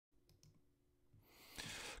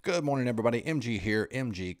Good morning, everybody. MG here,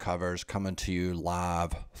 MG Covers, coming to you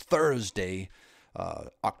live Thursday,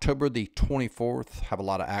 October the 24th. Have a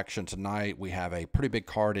lot of action tonight. We have a pretty big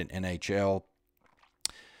card in NHL.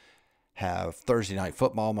 Have Thursday night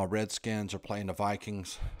football. My Redskins are playing the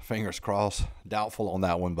Vikings. Fingers crossed. Doubtful on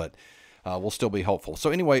that one, but we'll still be hopeful. So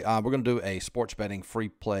anyway, we're going to do a sports betting free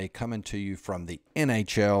play coming to you from the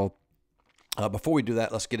NHL. Before we do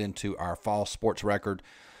that, let's get into our fall sports record.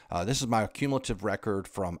 This is my cumulative record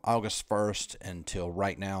from August 1st until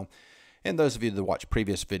right now. And those of you that watch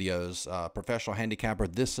previous videos, professional handicapper,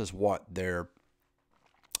 this is what their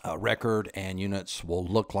record and units will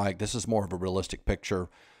look like. This is more of a realistic picture.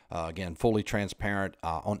 Again, fully transparent.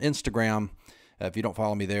 On Instagram, if you don't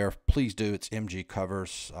follow me there, please do. It's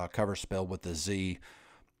MGCovers, cover spelled with a Z.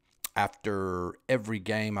 After every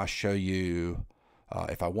game, I show you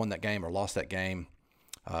if I won that game or lost that game.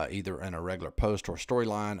 Either in a regular post or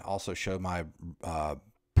storyline. Also show my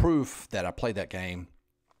proof that I played that game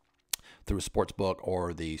through a sports book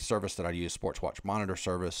or the service that I use, Sports Watch Monitor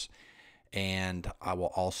service. And I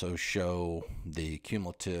will also show the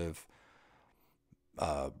cumulative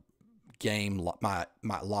game, my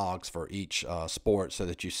logs for each sport, so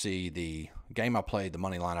that you see the game I played, the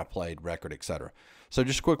money line I played, record, etc. So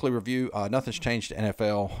just quickly review, nothing's changed to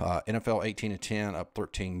NFL. NFL 18-10, up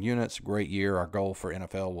 13 units. Great year. Our goal for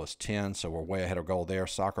NFL was 10, so we're way ahead of goal there.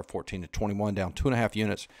 Soccer 14-21, down 2.5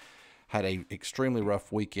 units. Had a extremely rough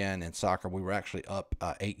weekend in soccer. We were actually up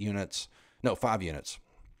 5 units.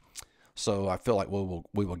 So I feel like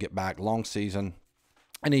we will get back. Long season.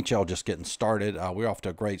 NHL just getting started. We're off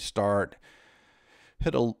to a great start.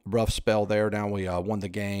 Hit a rough spell there. Now we won the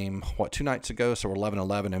game, 2 nights ago, so we're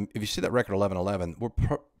 11-11. And if you see that record 11-11, we're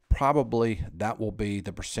probably, that will be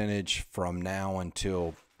the percentage from now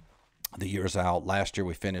until the year's out. Last year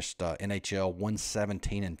we finished NHL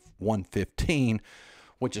 117-115,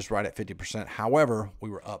 which is right at 50%. However, we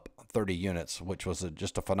were up 30 units, which was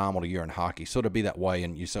just a phenomenal year in hockey. So to be that way,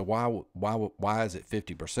 and you say, why is it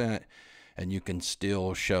 50%? And you can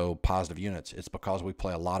still show positive units. It's because we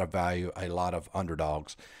play a lot of value, a lot of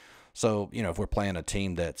underdogs. So, if we're playing a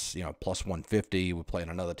team that's, plus 150, we play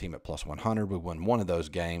another team at plus 100, we win one of those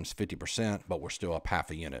games, 50%, but we're still up half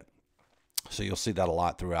a unit. So you'll see that a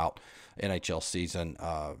lot throughout NHL season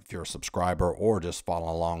if you're a subscriber or just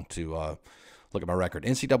following along to look at my record.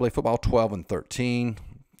 NCAA football, 12-13,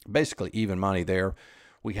 basically even money there.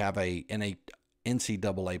 We have a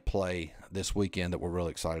NCAA play this weekend that we're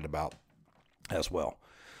really excited about as well.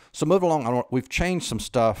 So moving along, we've changed some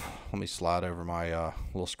stuff. Let me slide over my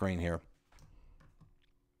little screen here.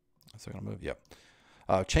 Is it going to move? Yep.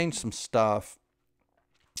 Changed some stuff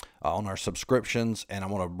on our subscriptions, and I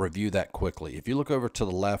want to review that quickly. If you look over to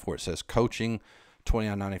the left where it says coaching,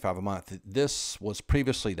 $29.95 a month, this was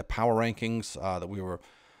previously the power rankings that we were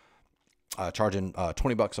charging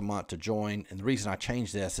 $20 a month to join. And the reason I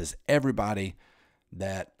changed this is everybody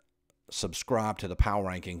that subscribe to the power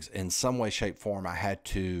rankings in some way, shape, form, I had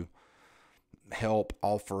to help,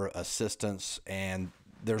 offer assistance, and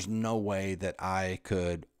there's no way that I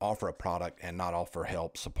could offer a product and not offer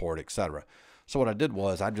help, support, etc. So what I did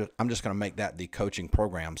was I'm just going to make that the coaching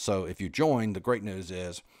program. So if you join, the great news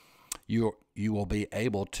is you will be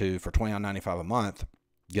able to, for $29.95 a month,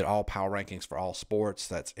 get all power rankings for all sports.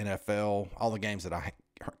 That's NFL, all the games that I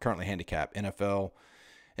currently handicap, NFL,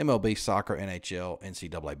 MLB, soccer, NHL,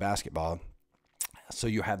 NCAA basketball. So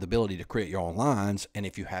you have the ability to create your own lines, and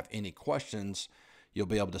if you have any questions, you'll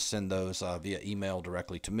be able to send those via email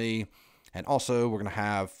directly to me. And also, we're going to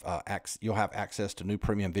have you'll have access to new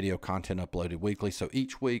premium video content uploaded weekly. So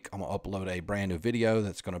each week, I'm going to upload a brand new video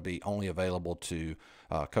that's going to be only available to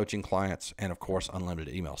coaching clients, and of course,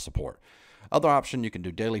 unlimited email support. Other option, you can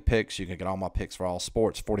do daily picks. You can get all my picks for all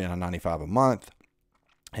sports, $49.95 a month.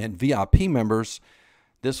 And VIP members,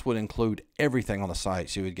 this would include everything on the site.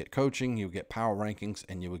 So you would get coaching, you would get power rankings,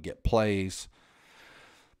 and you would get plays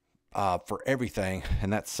for everything,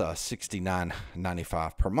 and that's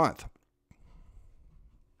 $69.95 per month.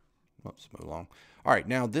 Let's move along. All right,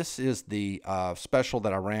 now this is the special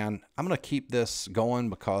that I ran. I'm going to keep this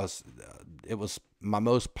going because it was my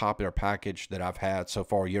most popular package that I've had so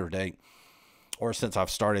far year to date, or since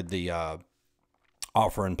I've started the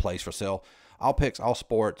offer in place for sale. All picks, all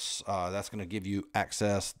sports. That's going to give you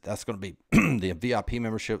access. That's going to be the VIP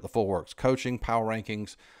membership, the full works, coaching, power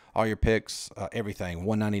rankings, all your picks, everything.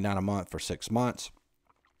 $199 a month for 6 months.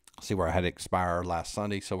 See where I had it expire last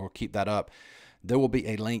Sunday, so we'll keep that up. There will be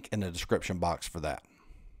a link in the description box for that.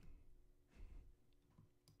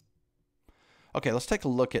 Okay, let's take a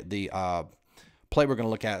look at the play we're going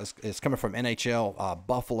to look at is coming from NHL,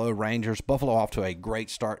 Buffalo Rangers. Buffalo off to a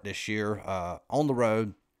great start this year on the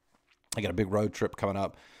road. I got a big road trip coming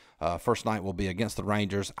up. First night will be against the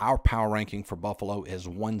Rangers. Our power ranking for Buffalo is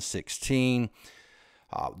 116.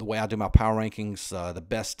 The way I do my power rankings, the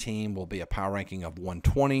best team will be a power ranking of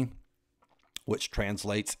 120, which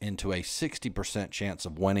translates into a 60% chance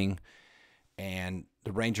of winning. And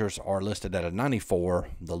the Rangers are listed at a 94.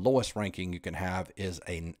 The lowest ranking you can have is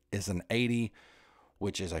an 80,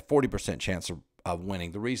 which is a 40% chance of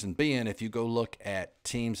winning. The reason being, if you go look at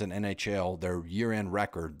teams in NHL, their year-end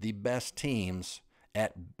record, the best teams,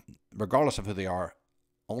 regardless of who they are,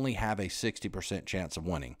 only have a 60% chance of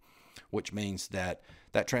winning, which means that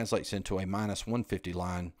translates into a minus 150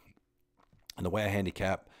 line. And the way I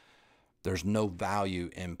handicap, there's no value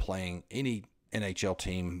in playing any NHL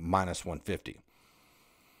team minus 150.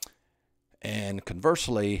 And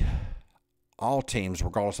conversely, all teams,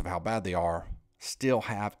 regardless of how bad they are, still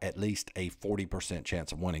have at least a 40%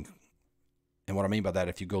 chance of winning. And what I mean by that,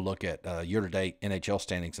 if you go look at year-to-date NHL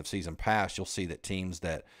standings of season past, you'll see that teams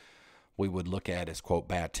that we would look at as, quote,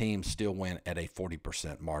 bad teams still win at a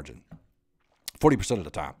 40% margin, 40% of the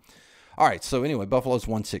time. All right, so anyway, Buffalo's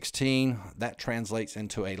 116. That translates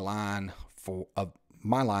into a line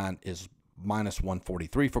my line is minus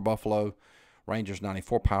 143 for Buffalo. Rangers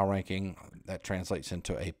 94 power ranking. That translates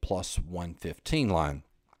into a plus 115 line.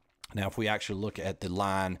 Now, if we actually look at the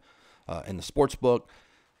line in the sports book,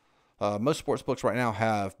 most sports books right now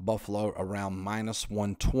have Buffalo around minus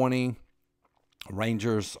 120.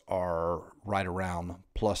 Rangers are right around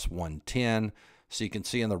plus 110. So you can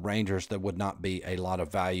see in the Rangers there would not be a lot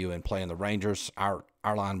of value in playing the Rangers. Our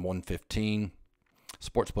line 115.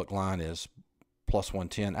 Sportsbook line is plus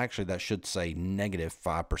 110. Actually, that should say negative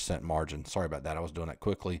 5% margin. Sorry about that. I was doing that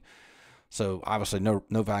quickly. So obviously no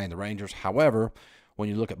value in the Rangers. However, when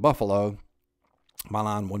you look at Buffalo, my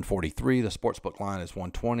line 143, the sportsbook line is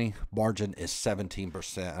 120. Margin is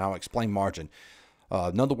 17%. And I'll explain margin.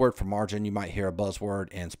 Another word for margin, you might hear a buzzword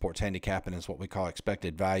in sports handicapping, is what we call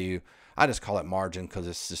expected value. I just call it margin because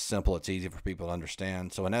it's just simple. It's easy for people to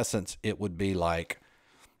understand. So in essence, it would be like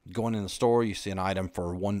going in the store, you see an item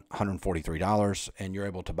for $143, and you're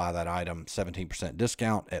able to buy that item 17%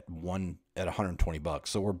 discount at $120.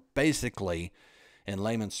 So we're basically, in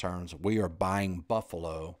layman's terms, we are buying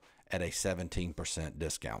Buffalo at a 17%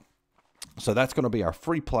 discount. So that's going to be our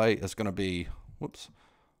free play. It's going to be,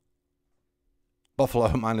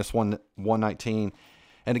 Buffalo minus 119.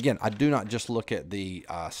 And again, I do not just look at the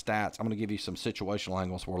stats. I'm going to give you some situational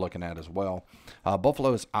angles we're looking at as well.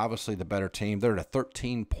 Buffalo is obviously the better team. They're at a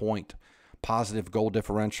 13-point positive goal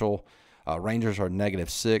differential. Rangers are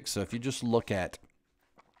 -6. So if you just look at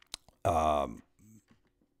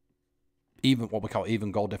even what we call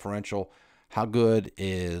even goal differential, how good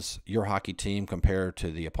is your hockey team compared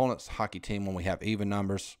to the opponent's hockey team when we have even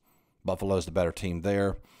numbers? Buffalo's the better team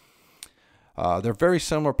there. They're very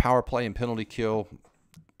similar power play and penalty kill.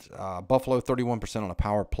 Buffalo 31% on a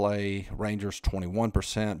power play, Rangers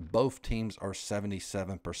 21%. Both teams are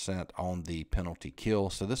 77% on the penalty kill.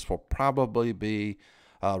 So this will probably be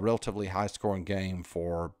a relatively high-scoring game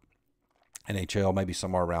for NHL, maybe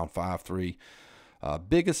somewhere around 5-3.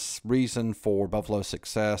 Biggest reason for Buffalo's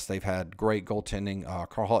success, they've had great goaltending.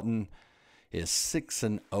 Carl Hutton is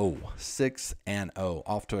 6-0, 6-0,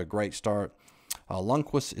 off to a great start.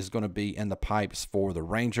 Lundqvist is going to be in the pipes for the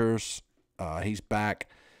Rangers. He's back.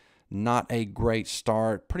 Not a great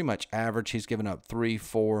start, pretty much average. He's given up 3,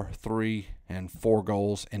 4, 3, and 4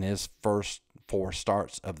 goals in his first 4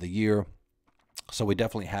 starts of the year. So we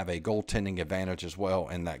definitely have a goaltending advantage as well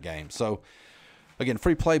in that game. So again,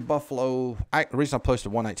 free play Buffalo. The reason I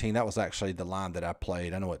posted 119, that was actually the line that I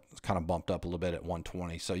played. I know it's kind of bumped up a little bit at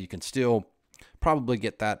 120, so you can still probably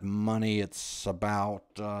get that money. It's about,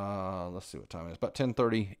 let's see what time it is, about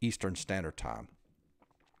 10:30 Eastern Standard Time.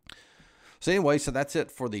 So anyway, so that's it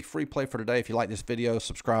for the free play for today. If you like this video,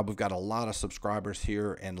 subscribe. We've got a lot of subscribers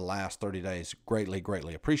here in the last 30 days. Greatly,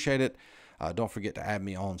 greatly appreciate it. Don't forget to add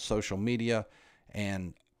me on social media,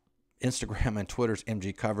 and Instagram and Twitter's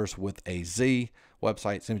MGCovers with a Z.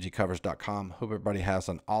 Website's mgcovers.com. Hope everybody has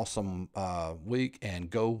an awesome week, and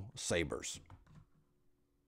go Sabres.